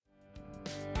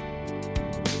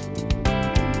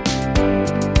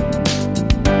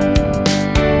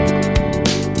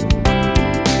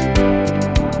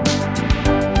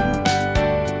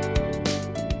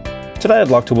Today I'd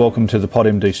like to welcome to the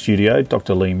PodMD studio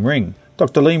Dr. Liam Ring.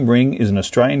 Dr. Liam Ring is an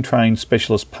Australian-trained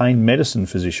specialist pain medicine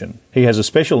physician. He has a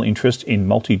special interest in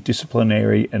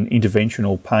multidisciplinary and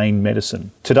interventional pain medicine.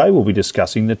 Today we'll be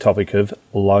discussing the topic of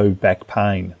low back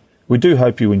pain. We do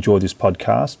hope you enjoy this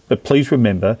podcast, but please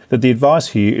remember that the advice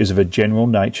here is of a general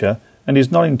nature and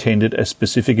is not intended as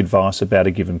specific advice about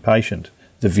a given patient.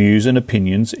 The views and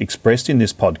opinions expressed in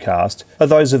this podcast are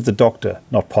those of the doctor,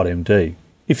 not PodMD.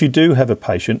 If you do have a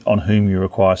patient on whom you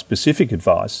require specific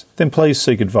advice, then please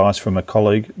seek advice from a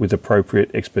colleague with appropriate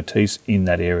expertise in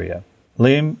that area.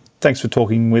 Liam, thanks for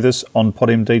talking with us on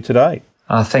PodMD today.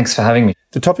 Thanks for having me.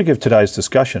 The topic of today's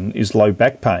discussion is low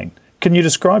back pain. Can you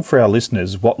describe for our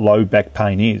listeners what low back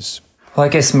pain is? Well, I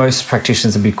guess most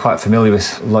practitioners would be quite familiar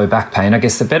with low back pain. I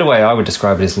guess the better way I would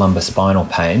describe it is lumbar-spinal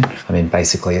pain. I mean,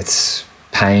 basically it's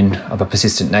pain of a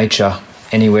persistent nature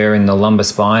anywhere in the lumbar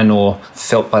spine or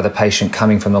felt by the patient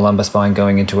coming from the lumbar spine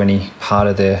going into any part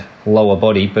of their lower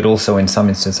body, but also in some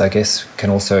instances, I guess, can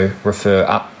also refer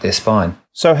up their spine.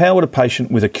 So how would a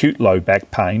patient with acute low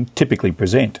back pain typically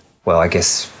present? Well, I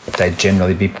guess they'd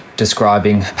generally be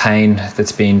describing pain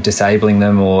that's been disabling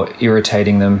them or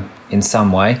irritating them in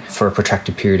some way for a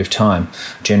protracted period of time.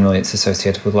 Generally, it's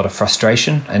associated with a lot of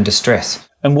frustration and distress.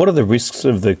 And what are the risks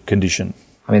of the condition?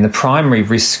 I mean, the primary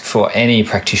risk for any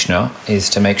practitioner is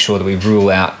to make sure that we rule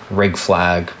out red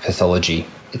flag pathology.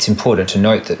 It's important to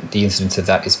note that the incidence of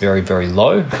that is very, very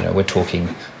low. We're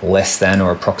talking less than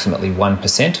or approximately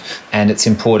 1%. And it's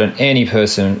important, any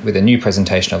person with a new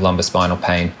presentation of lumbar spinal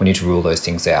pain, we need to rule those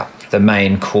things out. The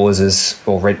main causes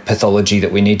or red pathology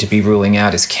that we need to be ruling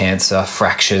out is cancer,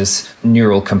 fractures,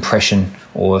 neural compression,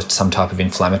 or some type of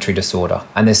inflammatory disorder.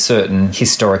 And there's certain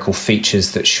historical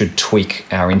features that should tweak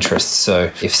our interests.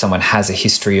 So if someone has a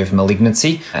history of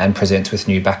malignancy and presents with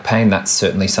new back pain, that's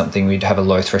certainly something we'd have a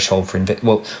low threshold for.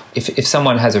 If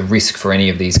someone has a risk for any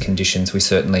of these conditions, we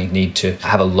certainly need to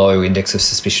have a low index of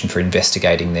suspicion for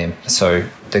investigating them. So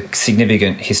the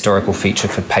significant historical feature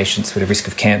for patients with a risk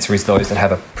of cancer is those that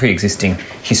have a pre-existing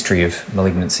history of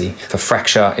malignancy. For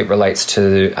fracture, it relates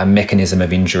to a mechanism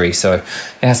of injury. So it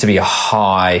has to be a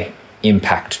high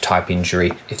impact type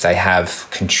injury. If they have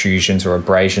contusions or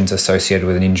abrasions associated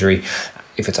with an injury,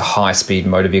 if it's a high-speed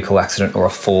motor vehicle accident or a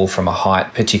fall from a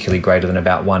height particularly greater than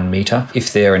about 1 metre.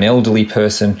 If they're an elderly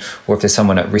person or if there's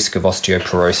someone at risk of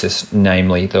osteoporosis,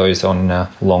 namely those on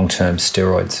long-term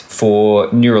steroids.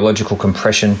 For neurological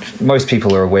compression, most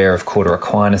people are aware of Cauda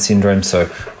equina syndrome,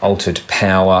 so altered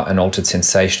power and altered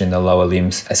sensation in the lower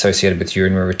limbs associated with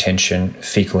urinary retention,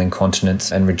 fecal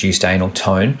incontinence and reduced anal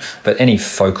tone. But any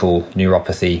focal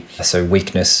neuropathy, so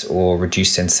weakness or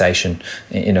reduced sensation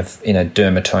in a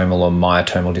dermatomal or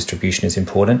myotomal distribution is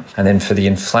important. And then for the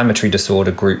inflammatory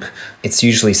disorder group, it's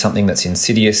usually something that's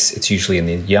insidious. It's usually in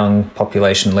the young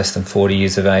population, less than 40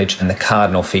 years of age. And the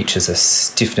cardinal features are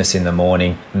stiffness in the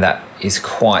morning. That is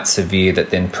quite severe,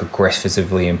 that then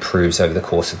progressively improves over the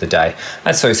course of the day,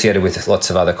 associated with lots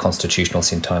of other constitutional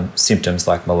symptoms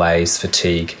like malaise,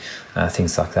 fatigue,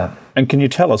 things like that. And can you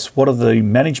tell us, what are the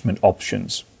management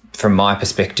options? From my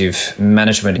perspective,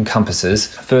 management encompasses,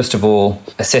 first of all,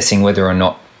 assessing whether or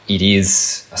not it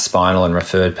is a spinal and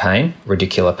referred pain,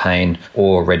 radicular pain,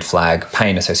 or red flag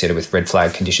pain associated with red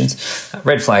flag conditions.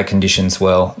 Red flag conditions,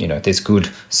 well, there's good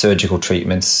surgical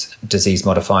treatments,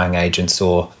 disease-modifying agents,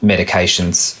 or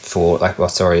medications for,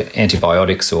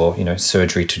 antibiotics or,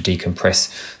 surgery to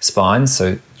decompress spines.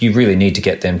 So you really need to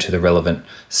get them to the relevant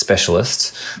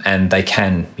specialists, and they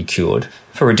can be cured.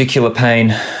 For radicular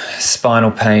pain,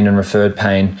 spinal pain, and referred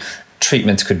pain,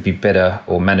 treatments could be better,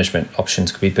 or management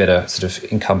options could be better sort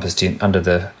of encompassed under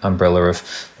the umbrella of,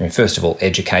 first of all,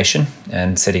 education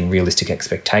and setting realistic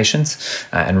expectations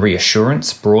and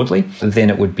reassurance broadly. Then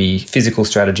it would be physical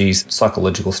strategies,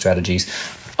 psychological strategies,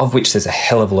 of which there's a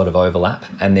hell of a lot of overlap,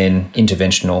 and then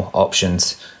interventional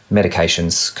options,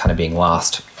 medications kind of being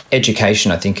last.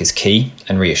 Education, I think, is key,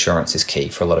 and reassurance is key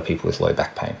for a lot of people with low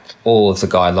back pain. All of the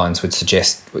guidelines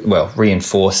would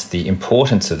reinforce the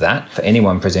importance of that for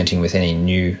anyone presenting with any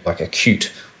new,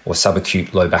 acute or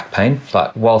subacute low back pain.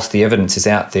 But whilst the evidence is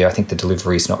out there, I think the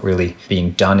delivery is not really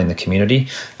being done in the community.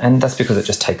 And that's because it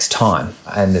just takes time.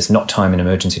 And there's not time in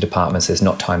emergency departments, there's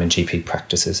not time in GP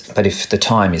practices. But if the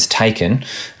time is taken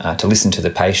to listen to the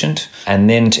patient and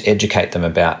then to educate them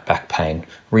about back pain,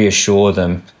 reassure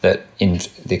them that in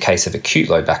the case of acute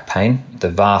low back pain, the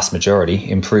vast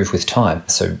majority improve with time.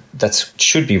 So that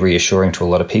should be reassuring to a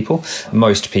lot of people.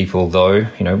 Most people, though,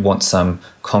 want some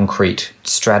concrete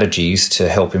strategies to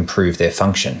help improve their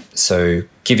function. So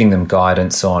giving them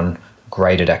guidance on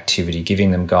graded activity,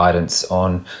 giving them guidance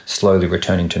on slowly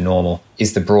returning to normal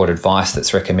is the broad advice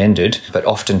that's recommended, but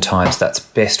oftentimes that's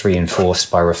best reinforced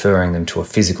by referring them to a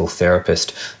physical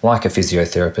therapist, like a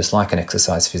physiotherapist, like an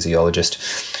exercise physiologist,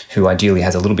 who ideally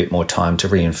has a little bit more time to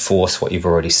reinforce what you've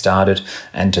already started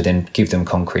and to then give them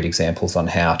concrete examples on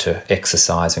how to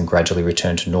exercise and gradually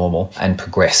return to normal and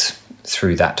progress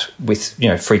through that with,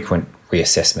 frequent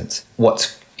reassessments.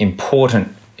 What's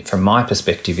important from my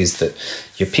perspective is that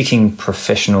you're picking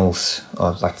professionals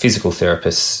like physical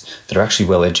therapists that are actually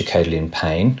well educated in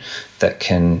pain, that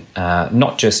can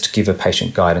not just give a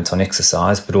patient guidance on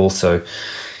exercise, but also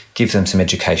give them some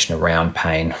education around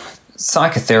pain.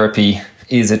 Psychotherapy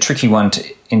is a tricky one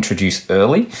to introduce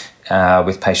early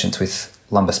with patients with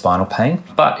lumbar spinal pain.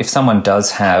 But if someone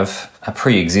does have a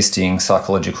pre-existing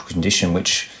psychological condition,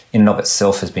 which in and of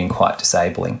itself has been quite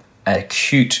disabling,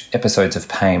 acute episodes of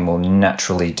pain will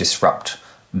naturally disrupt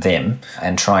them,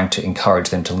 and trying to encourage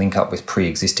them to link up with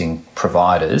pre-existing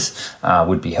providers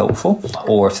would be helpful.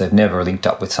 Or if they've never linked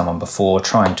up with someone before,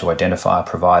 trying to identify a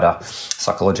provider,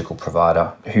 psychological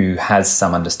provider, who has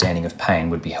some understanding of pain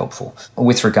would be helpful.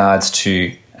 With regards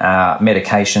to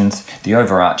medications, the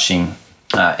overarching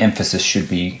emphasis should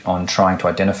be on trying to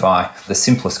identify the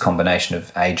simplest combination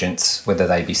of agents, whether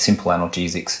they be simple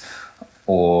analgesics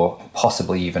or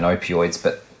possibly even opioids,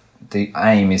 but the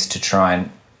aim is to try and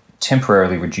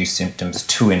temporarily reduce symptoms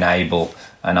to enable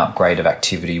an upgrade of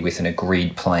activity with an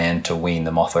agreed plan to wean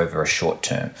them off over a short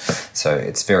term. So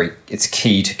it's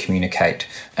key to communicate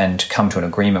and come to an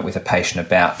agreement with a patient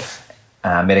about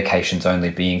medications only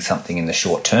being something in the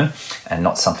short term and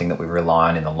not something that we rely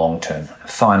on in the long term.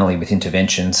 Finally, with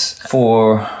interventions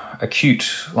for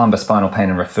acute lumbar spinal pain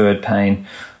and referred pain,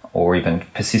 or even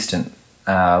persistent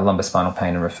lumbar spinal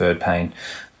pain and referred pain,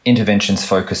 interventions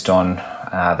focused on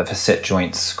the facet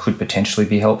joints could potentially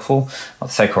be helpful,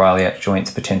 sacroiliac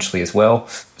joints potentially as well.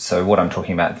 So what I'm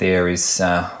talking about there is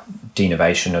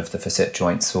denervation of the facet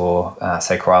joints or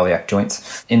sacroiliac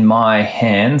joints. In my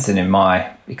hands and in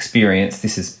my experience,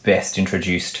 this is best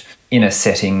introduced in a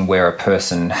setting where a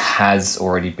person has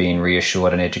already been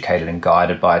reassured and educated and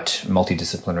guided by a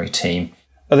multidisciplinary team.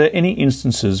 Are there any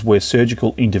instances where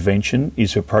surgical intervention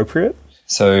is appropriate?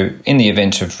 So in the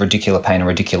event of radicular pain and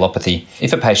radiculopathy,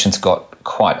 if a patient's got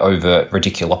quite overt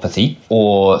radiculopathy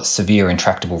or severe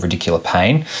intractable radicular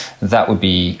pain, that would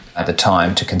be at the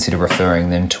time to consider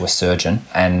referring them to a surgeon.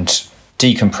 And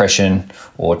decompression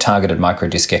or targeted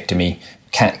microdiscectomy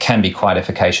can be quite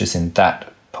efficacious in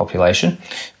that population.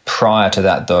 Prior to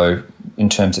that, though, in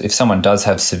terms of if someone does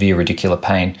have severe radicular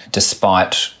pain,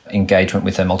 despite engagement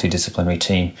with a multidisciplinary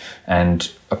team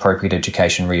and appropriate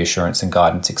education, reassurance and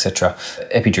guidance, etc.,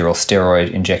 epidural steroid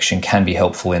injection can be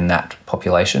helpful in that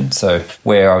population. So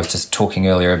where I was just talking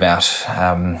earlier about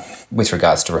with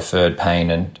regards to referred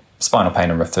pain and spinal pain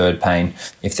and referred pain,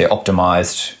 if they're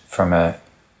optimised from a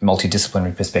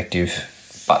multidisciplinary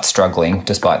perspective but struggling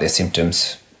despite their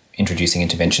symptoms, introducing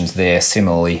interventions there.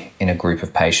 Similarly, in a group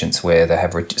of patients where they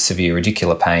have severe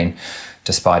radicular pain,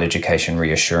 despite education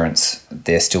reassurance,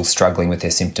 they're still struggling with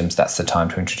their symptoms, that's the time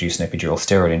to introduce an epidural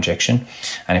steroid injection.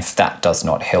 And if that does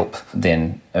not help,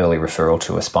 then early referral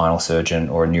to a spinal surgeon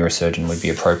or a neurosurgeon would be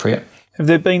appropriate. Have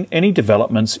there been any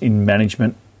developments in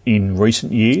management in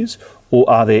recent years, or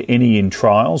are there any in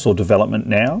trials or development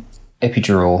now?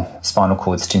 Epidural spinal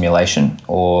cord stimulation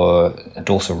or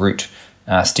dorsal root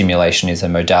stimulation is a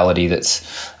modality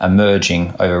that's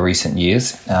emerging over recent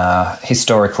years.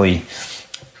 Historically,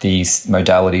 these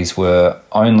modalities were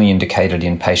only indicated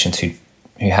in patients who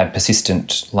had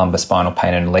persistent lumbar spinal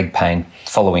pain and leg pain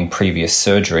following previous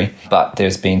surgery. But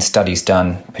there's been studies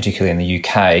done, particularly in the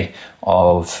UK,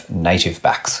 of native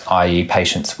backs, i.e.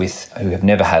 patients who have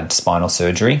never had spinal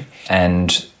surgery,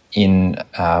 and in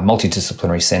a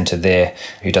multidisciplinary centre there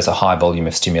who does a high volume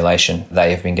of stimulation,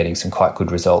 they have been getting some quite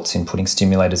good results in putting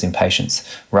stimulators in patients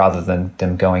rather than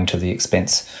them going to the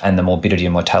expense and the morbidity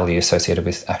and mortality associated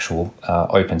with actual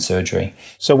open surgery.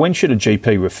 So when should a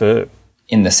GP refer?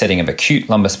 In the setting of acute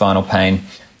lumbar spinal pain,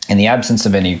 in the absence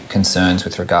of any concerns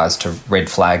with regards to red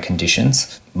flag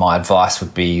conditions, my advice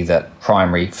would be that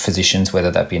primary physicians,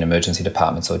 whether that be in emergency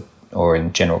departments or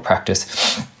in general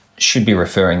practice, should be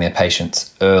referring their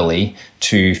patients early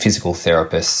to physical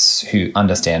therapists who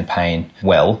understand pain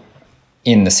well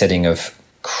in the setting of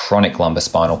chronic lumbar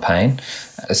spinal pain,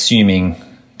 assuming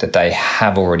that they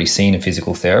have already seen a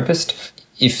physical therapist.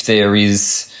 If there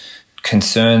is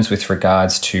concerns with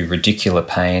regards to radicular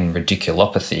pain,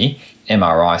 radiculopathy,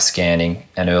 MRI scanning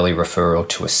and early referral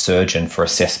to a surgeon for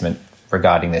assessment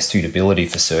regarding their suitability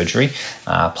for surgery,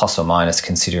 plus or minus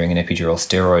considering an epidural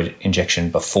steroid injection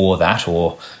before that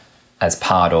or as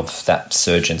part of that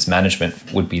surgeon's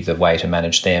management would be the way to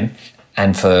manage them.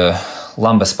 And for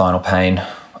lumbar spinal pain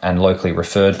and locally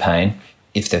referred pain,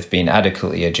 if they've been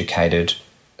adequately educated,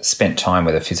 spent time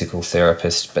with a physical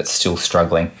therapist but still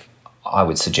struggling, I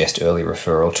would suggest early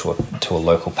referral to a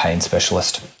local pain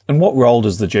specialist. And what role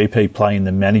does the GP play in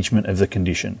the management of the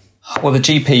condition? Well, the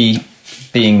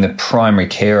GP being the primary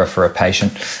carer for a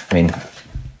patient,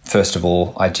 first of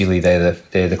all, ideally they're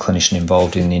the clinician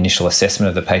involved in the initial assessment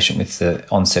of the patient with the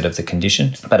onset of the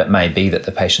condition. But it may be that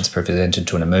the patient's presented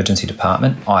to an emergency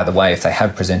department. Either way, if they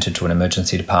have presented to an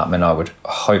emergency department, I would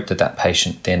hope that that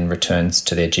patient then returns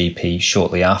to their GP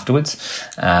shortly afterwards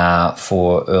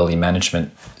for early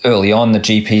management. Early on, the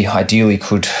GP ideally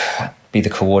could be the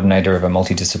coordinator of a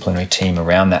multidisciplinary team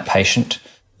around that patient.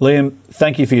 Liam,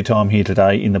 thank you for your time here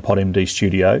today in the PodMD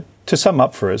studio. To sum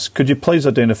up for us, could you please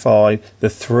identify the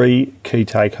 3 key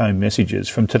take-home messages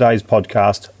from today's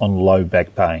podcast on low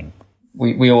back pain?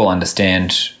 We all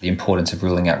understand the importance of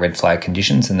ruling out red flag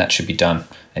conditions, and that should be done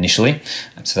initially.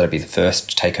 So that'll be the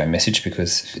first take-home message,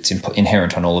 because it's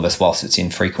inherent on all of us. Whilst it's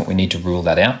infrequent, we need to rule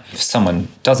that out. If someone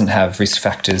doesn't have risk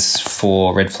factors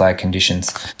for red flag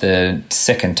conditions, the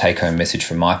second take-home message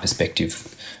from my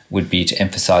perspective would be to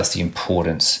emphasise the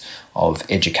importance of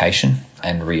education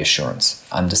and reassurance,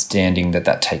 understanding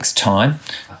that takes time,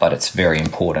 but it's very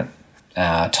important.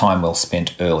 Time well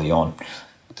spent early on.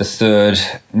 The third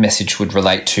message would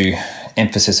relate to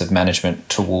emphasis of management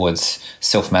towards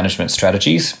self-management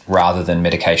strategies rather than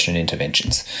medication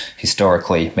interventions.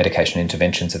 Historically, medication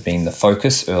interventions have been the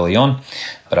focus early on,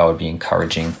 but I would be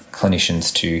encouraging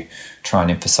clinicians to try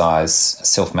and emphasise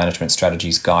self-management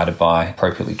strategies guided by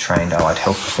appropriately trained allied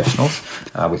health professionals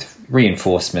with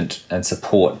reinforcement and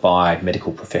support by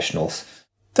medical professionals.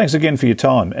 Thanks again for your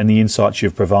time and the insights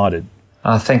you've provided.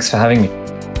 Thanks for having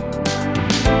me.